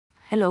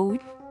Hello,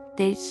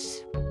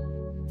 this.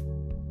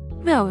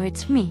 Well,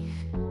 it's me,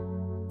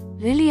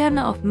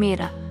 Liliana of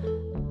Mira.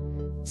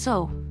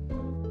 So,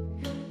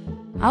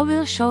 I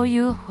will show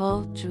you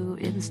how to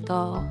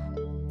install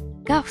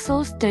Dark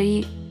Souls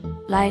 3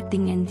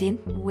 lighting engine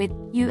with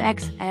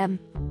UXM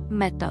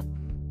method.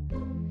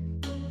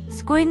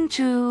 It's going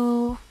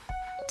to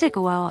take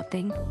a while, I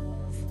think.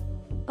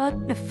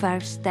 But the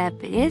first step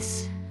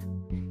is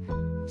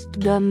to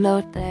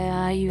download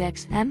the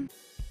UXM.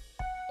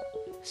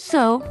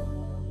 So,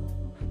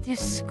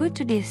 just go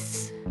to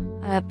this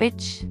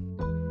page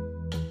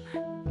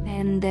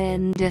and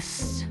then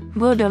just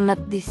go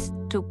download this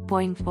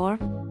 2.4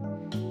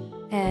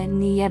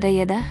 and yada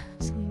yada,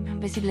 so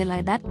basically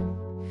like that.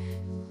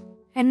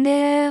 And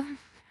then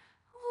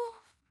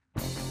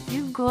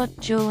you go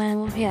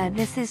to yeah,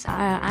 this is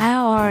I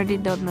already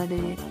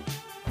downloaded it,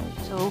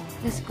 so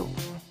let's go.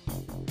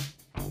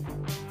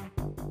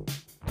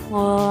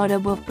 For the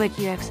above page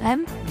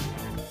UXM,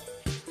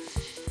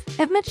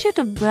 I've made sure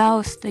to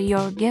browse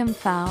your game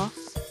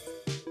files.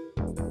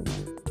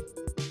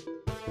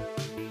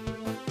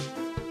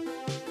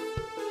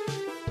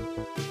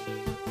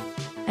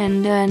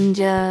 And then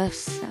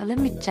just let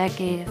me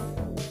check if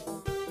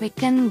we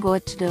can go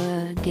to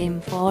the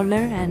game folder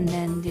and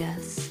then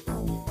just,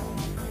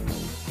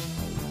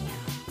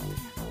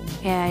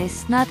 yeah,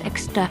 it's not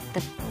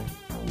extracted.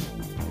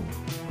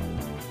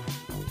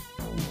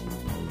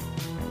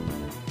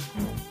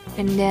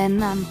 And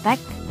then unpack.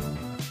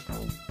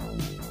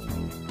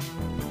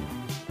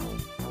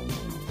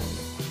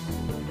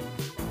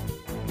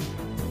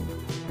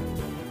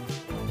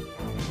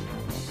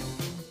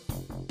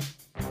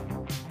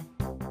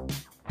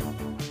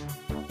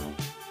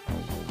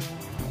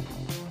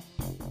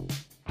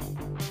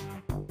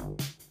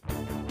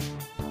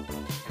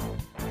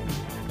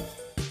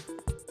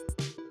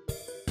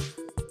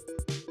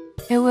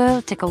 It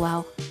will take a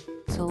while,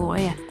 so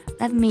yeah,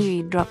 let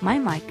me drop my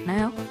mic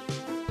now.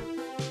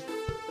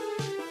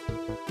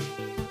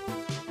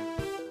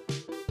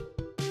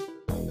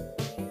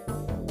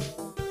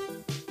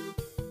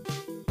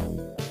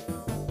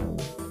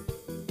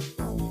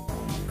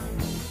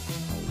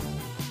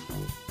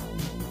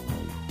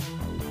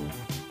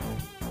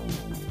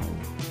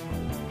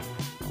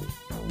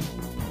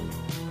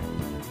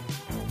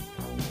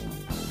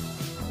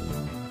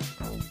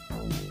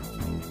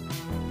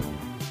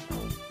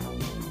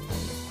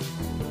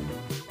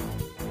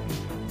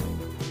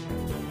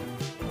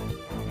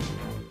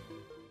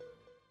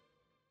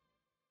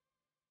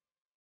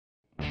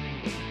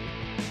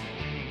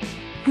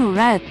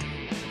 Alright,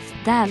 it's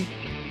done.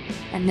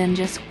 And then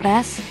just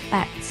press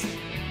X.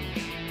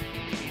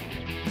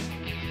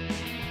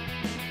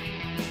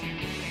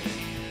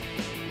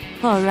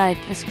 Alright,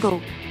 let's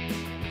go.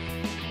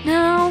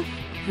 Now,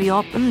 we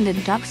open the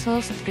Dark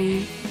Souls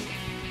 3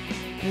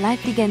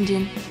 lighting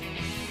engine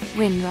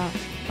WinRAR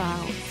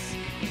files.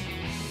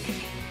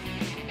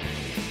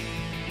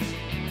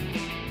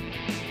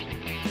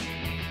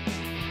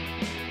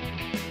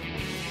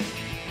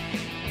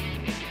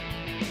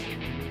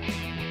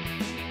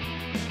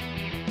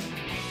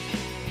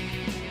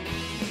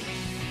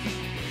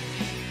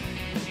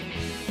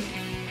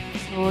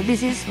 So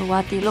this is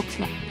what it looks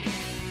like.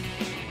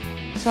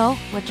 So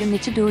what you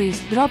need to do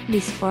is drop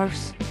this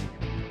first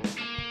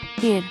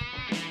here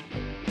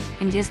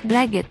and just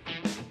drag it.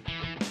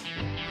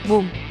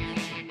 Boom.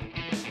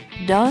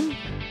 Done.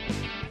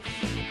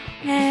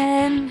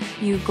 And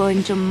you go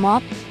into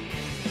map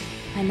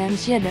and then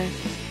shader.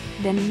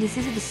 Then this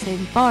is the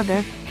same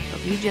border, so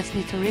you just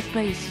need to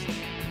replace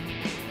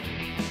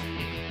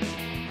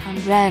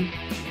and run.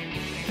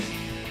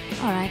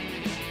 Alright,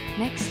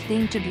 next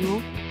thing to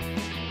do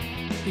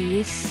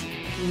is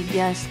to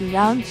just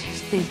launch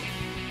Steam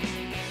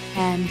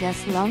and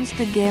just launch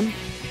the game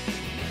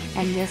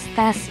and just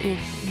test if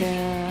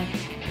the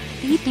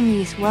heating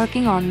is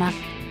working or not.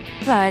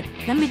 But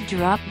let me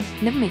drop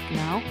the mic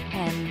now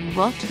and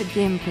go to the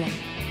gameplay.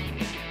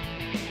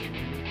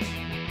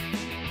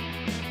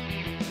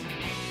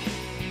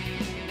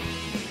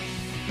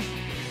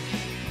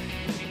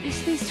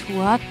 This is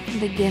what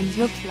the game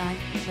looks like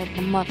with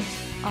the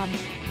mods on.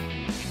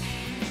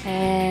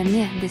 And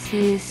yeah, this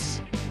is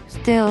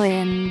still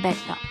in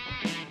beta.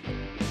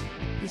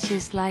 This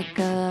is like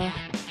I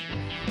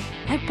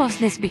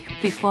posted this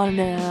before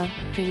the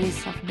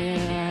release of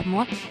the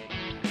mod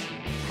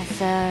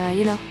as a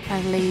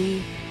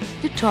early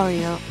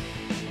tutorial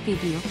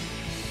video.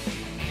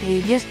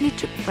 You just need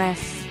to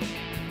press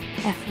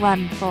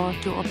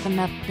F1 to open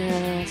up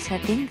the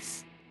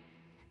settings,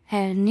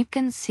 and you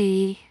can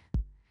see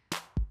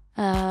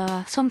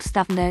some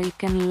stuff that you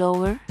can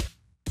lower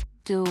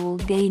to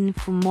gain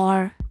for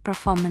more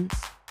performance.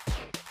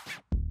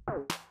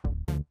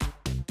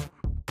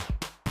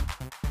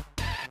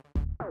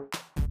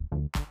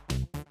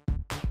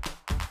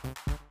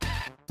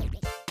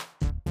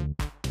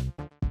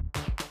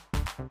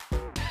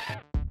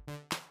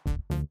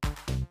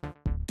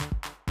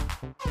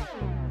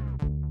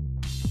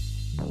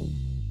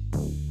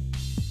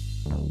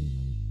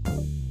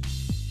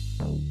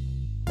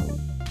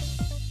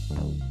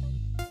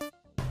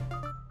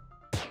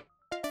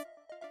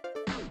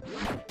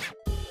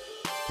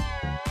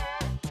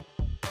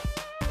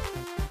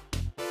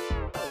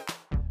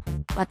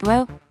 But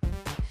well,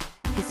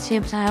 it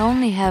seems I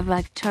only have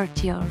like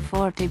 30 or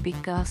 40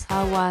 because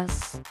I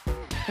was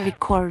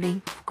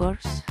recording, of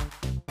course.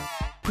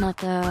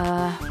 Not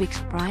a big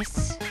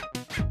surprise.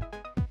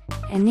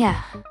 And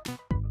yeah,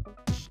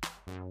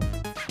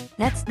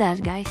 that's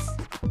that, guys.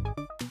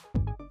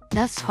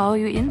 That's how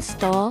you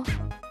install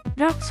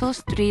Dark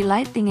Souls 3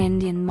 Lighting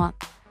Engine mod.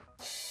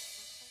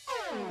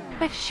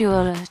 Make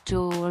sure to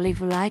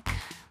leave a like,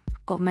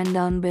 comment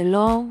down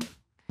below,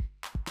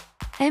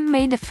 and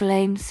may the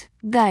flames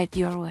guide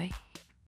your way.